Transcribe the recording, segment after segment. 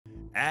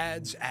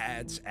Ads,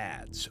 ads,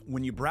 ads.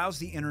 When you browse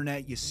the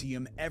internet, you see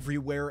them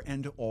everywhere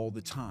and all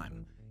the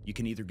time. You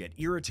can either get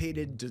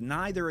irritated,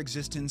 deny their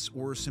existence,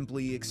 or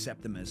simply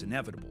accept them as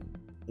inevitable.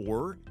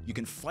 Or you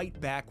can fight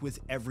back with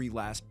every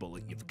last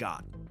bullet you've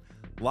got.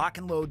 Lock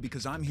and load,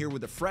 because I'm here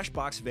with a fresh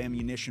box of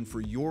ammunition for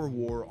your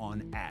war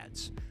on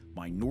ads.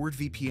 My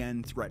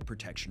NordVPN Threat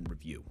Protection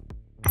Review.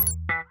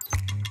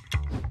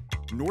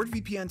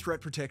 NordVPN Threat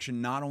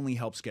Protection not only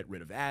helps get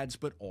rid of ads,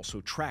 but also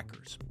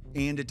trackers.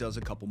 And it does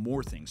a couple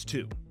more things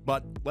too.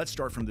 But let's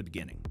start from the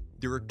beginning.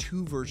 There are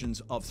two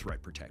versions of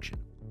Threat Protection,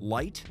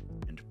 Lite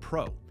and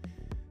Pro.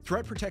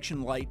 Threat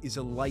Protection Lite is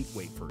a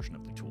lightweight version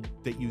of the tool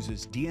that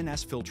uses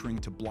DNS filtering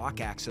to block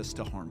access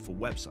to harmful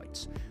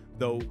websites,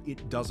 though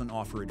it doesn't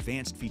offer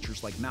advanced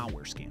features like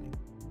malware scanning.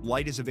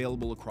 Lite is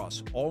available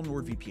across all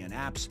NordVPN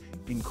apps,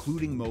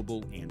 including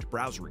mobile and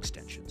browser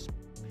extensions.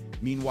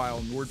 Meanwhile,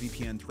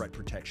 NordVPN Threat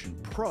Protection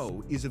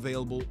Pro is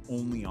available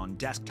only on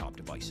desktop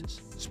devices,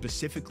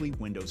 specifically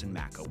Windows and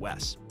Mac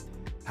OS.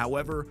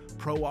 However,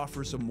 Pro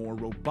offers a more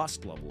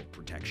robust level of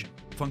protection,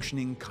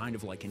 functioning kind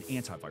of like an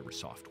antivirus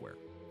software.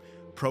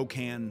 Pro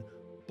can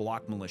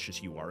block malicious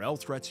URL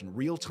threats in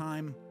real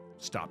time,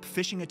 stop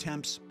phishing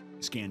attempts,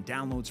 scan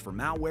downloads for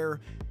malware,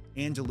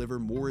 and deliver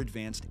more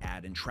advanced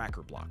ad and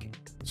tracker blocking.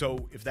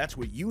 So if that's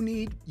what you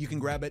need, you can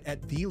grab it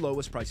at the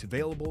lowest price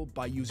available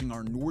by using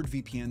our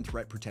NordVPN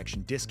Threat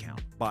Protection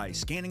discount by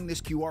scanning this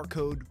QR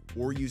code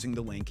or using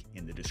the link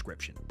in the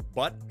description.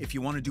 But if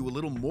you want to do a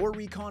little more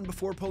recon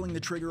before pulling the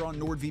trigger on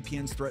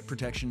NordVPN's Threat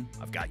Protection,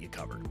 I've got you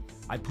covered.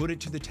 I put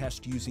it to the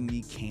test using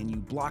the Can You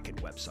Block It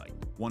website,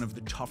 one of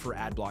the tougher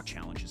ad block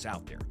challenges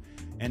out there.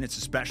 And it's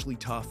especially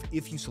tough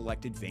if you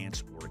select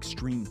advanced or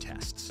extreme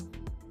tests.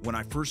 When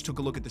I first took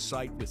a look at the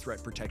site with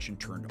Threat Protection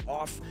turned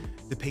off,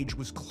 the page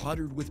was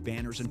cluttered with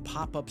banners and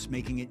pop-ups,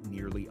 making it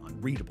nearly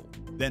unreadable.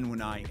 Then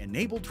when I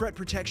enabled Threat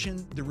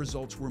Protection, the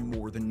results were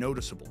more than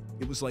noticeable.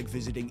 It was like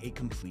visiting a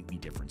completely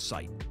different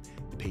site.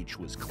 The page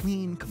was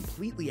clean,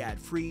 completely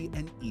ad-free,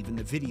 and even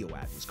the video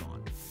ad was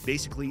gone.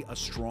 Basically, a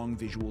strong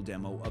visual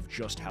demo of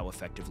just how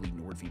effectively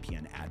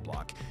NordVPN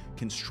AdBlock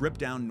can strip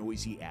down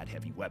noisy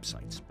ad-heavy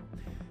websites.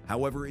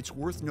 However, it's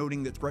worth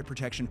noting that Threat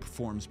Protection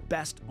performs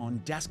best on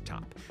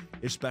desktop,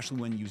 especially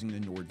when using the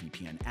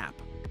NordVPN app.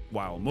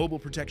 While mobile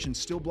protection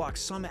still blocks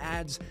some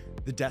ads,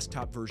 the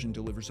desktop version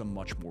delivers a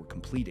much more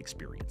complete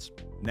experience.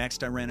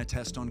 Next, I ran a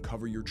test on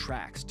Cover Your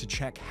Tracks to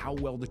check how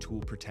well the tool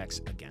protects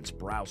against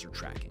browser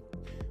tracking.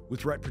 With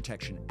Threat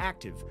Protection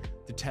active,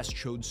 the test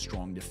showed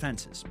strong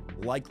defenses,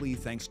 likely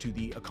thanks to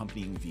the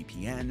accompanying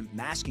VPN,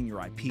 masking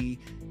your IP,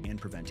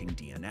 and preventing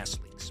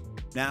DNS leaks.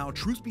 Now,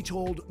 truth be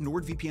told,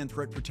 NordVPN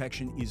Threat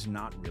Protection is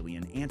not really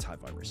an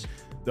antivirus,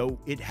 though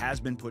it has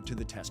been put to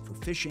the test for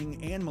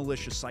phishing and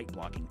malicious site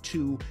blocking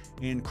too,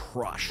 and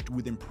crushed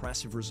with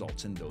impressive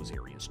results in those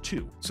areas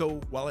too.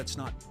 So while it's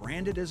not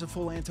branded as a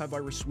full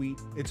antivirus suite,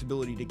 its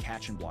ability to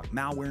catch and block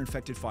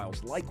malware-infected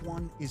files like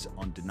one is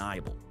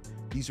undeniable.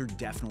 These are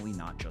definitely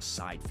not just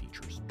side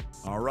features.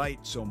 Alright,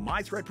 so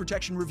my threat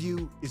protection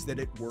review is that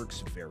it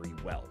works very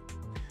well.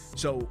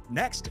 So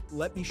next,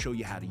 let me show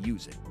you how to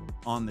use it.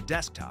 On the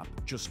desktop,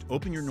 just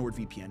open your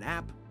NordVPN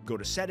app, go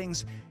to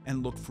Settings,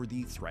 and look for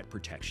the Threat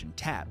Protection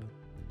tab.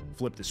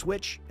 Flip the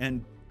switch,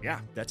 and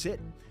yeah, that's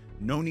it.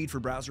 No need for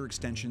browser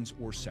extensions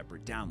or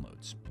separate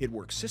downloads. It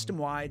works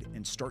system-wide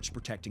and starts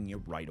protecting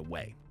you right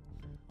away.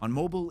 On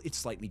mobile, it's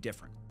slightly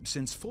different.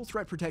 Since full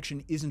threat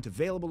protection isn't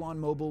available on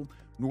mobile,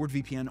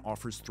 NordVPN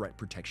offers Threat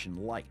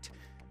Protection Lite.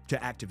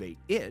 To activate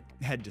it,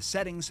 head to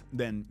Settings,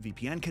 then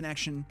VPN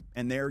Connection,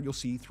 and there you'll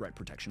see Threat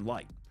Protection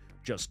Lite.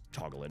 Just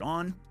toggle it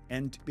on,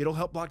 and it'll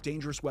help block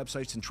dangerous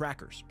websites and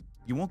trackers.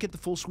 You won't get the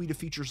full suite of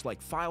features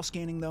like file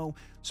scanning though,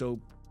 so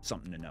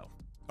something to know.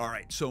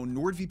 Alright, so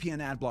NordVPN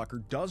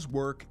AdBlocker does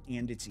work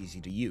and it's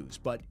easy to use,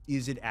 but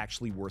is it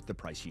actually worth the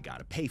price you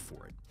gotta pay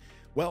for it?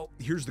 Well,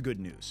 here's the good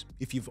news.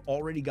 If you've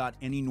already got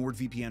any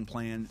NordVPN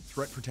plan,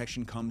 Threat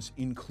Protection comes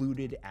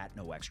included at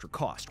no extra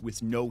cost,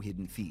 with no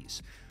hidden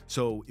fees.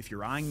 So if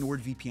you're eyeing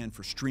NordVPN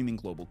for streaming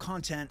global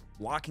content,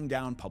 locking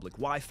down public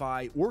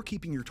Wi-Fi, or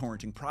keeping your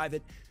torrenting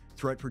private,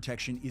 Threat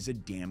Protection is a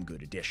damn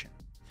good addition.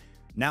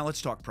 Now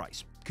let's talk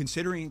price.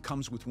 Considering it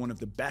comes with one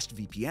of the best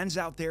VPNs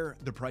out there,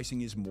 the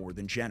pricing is more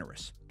than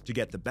generous. To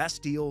get the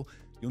best deal,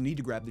 you'll need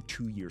to grab the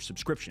 2-year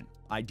subscription,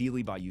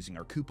 ideally by using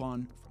our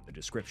coupon from the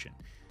description.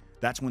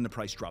 That's when the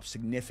price drops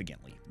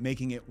significantly,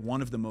 making it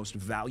one of the most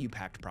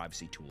value-packed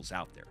privacy tools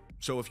out there.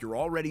 So if you're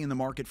already in the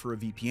market for a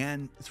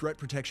VPN, Threat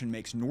Protection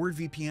makes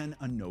NordVPN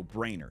a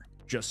no-brainer.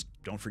 Just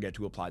don't forget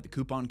to apply the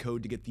coupon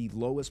code to get the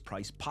lowest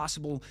price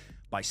possible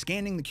by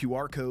scanning the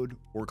QR code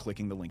or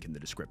clicking the link in the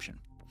description.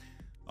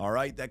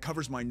 Alright, that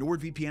covers my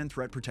NordVPN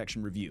Threat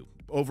Protection review.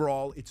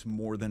 Overall, it's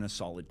more than a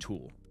solid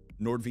tool.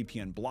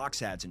 NordVPN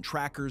blocks ads and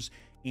trackers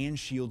and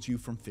shields you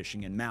from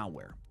phishing and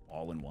malware,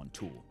 all in one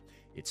tool.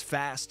 It's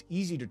fast,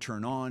 easy to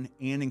turn on,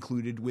 and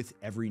included with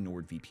every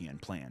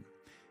NordVPN plan.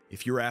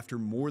 If you're after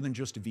more than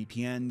just a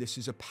VPN, this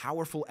is a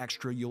powerful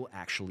extra you'll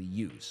actually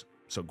use.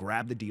 So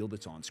grab the deal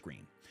that's on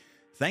screen.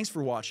 Thanks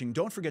for watching.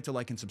 Don't forget to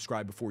like and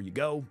subscribe before you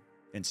go,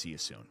 and see you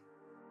soon.